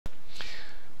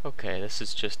Okay, this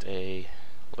is just a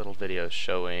little video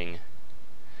showing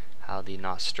how the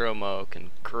Nostromo can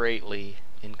greatly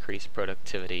increase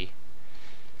productivity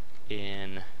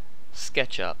in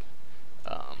SketchUp.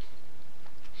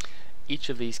 Each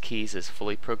of these keys is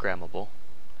fully programmable,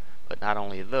 but not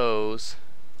only those,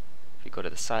 if you go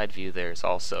to the side view, there's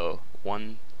also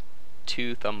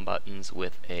two thumb buttons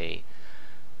with a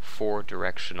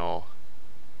 4-directional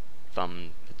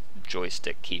thumb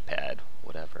joystick keypad,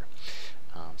 whatever.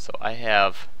 So I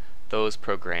have those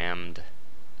programmed.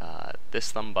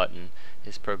 This thumb button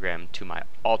is programmed to my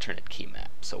alternate key map.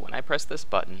 So when I press this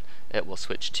button, it will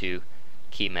switch to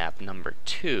key map number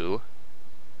 2.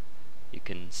 You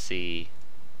can see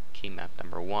key map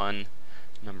number 1,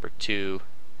 number 2,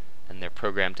 and they're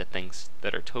programmed to things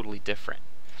that are totally different.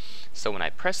 So when I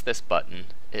press this button,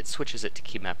 it switches it to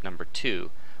key map number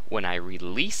 2. When I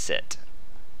release it,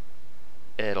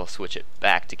 it'll switch it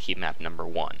back to key map number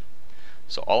 1.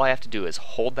 So all I have to do is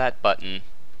hold that button,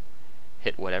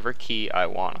 hit whatever key I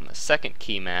want on the second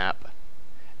key map,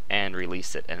 and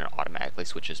release it, and it automatically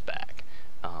switches back.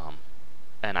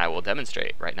 And I will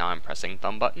demonstrate. Right now I'm pressing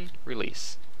thumb button,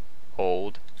 release,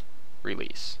 hold,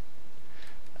 release.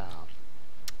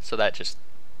 So that just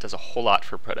does a whole lot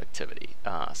for productivity.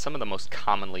 Some of the most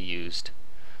commonly used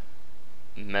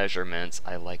measurements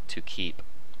I like to keep,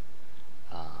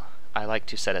 I like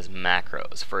to set as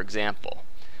macros. For example,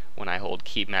 when I hold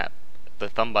the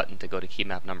thumb button to go to key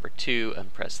map number 2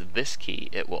 and press this key,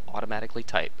 it will automatically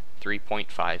type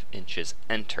 3.5 inches,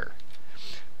 enter.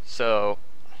 So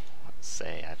let's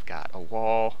say I've got a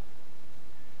wall,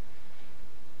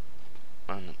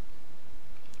 and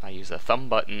I use a thumb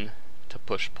button to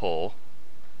push pull.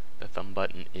 The thumb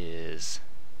button is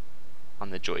on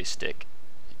the joystick,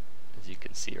 as you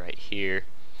can see right here.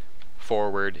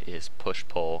 Forward is push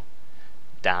pull,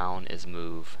 down is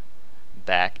move,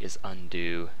 back is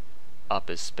undo, up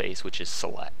is space, which is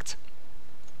select.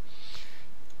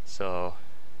 So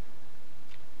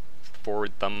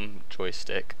forward thumb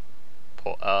joystick,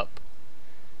 pull up,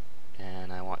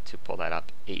 and I want to pull that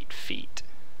up 8 feet,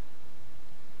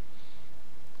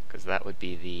 because that would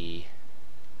be the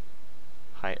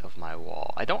height of my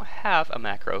wall. I don't have a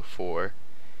macro for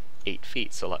 8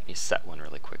 feet, so let me set one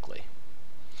really quickly.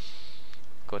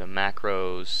 Go to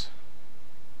macros.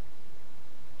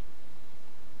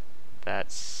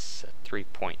 That's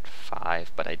 3.5,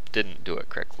 but I didn't do it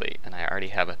correctly, and I already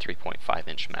have a 3.5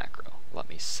 inch macro. Let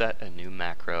me set a new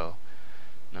macro,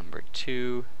 number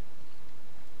 2,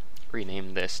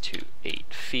 rename this to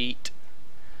 8 feet,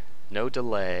 no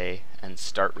delay, and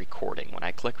start recording. When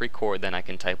I click record, then I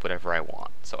can type whatever I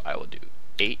want. So I will do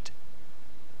 8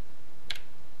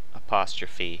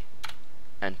 apostrophe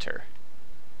enter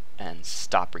and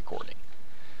stop recording.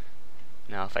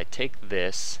 Now if I take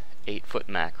this 8-foot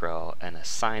macro and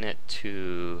assign it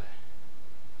to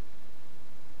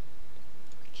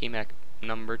key map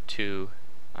number 2,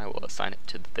 I will assign it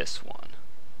to this one.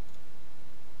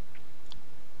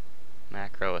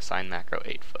 Macro, assign macro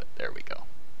 8 foot. There we go.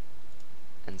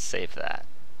 And save that.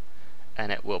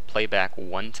 And it will play back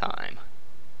one time.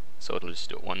 So it'll just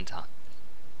do it one time.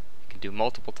 You can do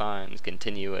multiple times,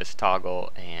 continuous,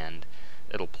 toggle, and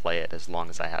it'll play it as long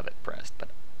as I have it pressed, but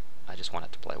I just want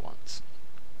it to play once.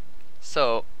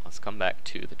 So let's come back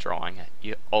to the drawing.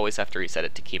 You always have to reset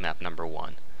it to key map number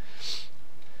 1.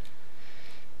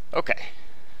 Okay,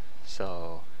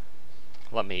 so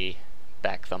let me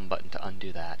back thumb button to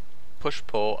undo that. Push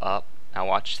pull up. Now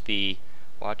watch the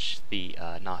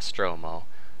Nostromo.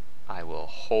 I will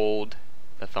hold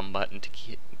the thumb button to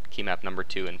key map number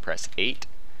 2 and press 8.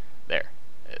 There,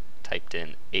 it typed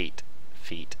in 8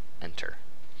 feet, enter.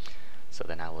 So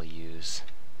then I will use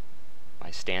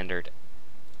my standard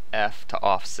F to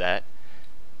offset.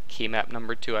 Key map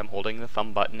number 2, I'm holding the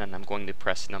thumb button and I'm going to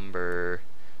press number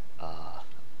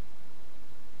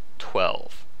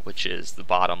 12, which is the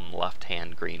bottom left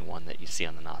hand green one that you see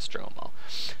on the Nostromo.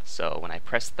 So when I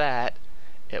press that,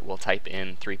 it will type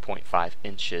in 3.5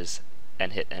 inches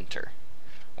and hit enter.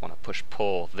 I want to push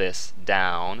pull this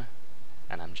down,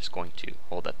 and I'm just going to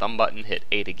hold the thumb button, hit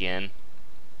 8 again,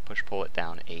 push pull it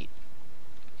down 8.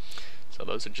 So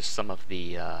those are just some of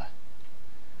the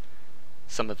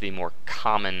more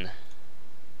common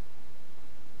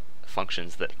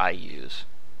functions that I use.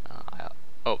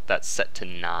 Oh, that's set to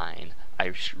 9.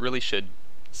 I really should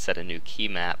set a new key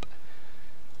map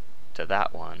to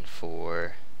that one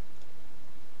for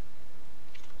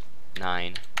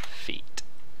 9 feet.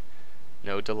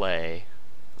 No delay,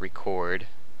 record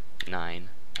 9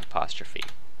 apostrophe.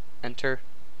 Enter,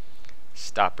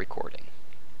 stop recording.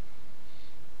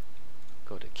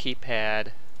 Go to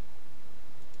keypad,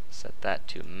 set that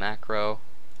to macro,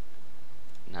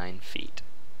 9 feet.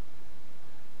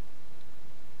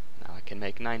 Now I can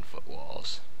make 9-foot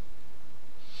walls.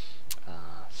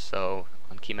 So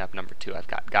on key map number 2, I've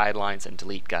got guidelines and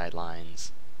delete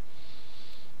guidelines.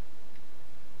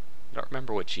 I don't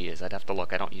remember what G is. I'd have to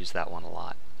look. I don't use that one a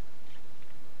lot.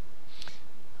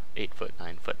 8 foot,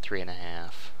 9 foot,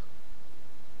 3.5.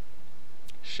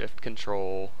 Shift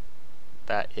Control.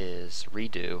 That is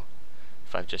redo.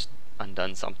 If I've just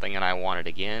undone something and I want it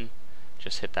again,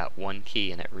 just hit that one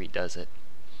key and it redoes it.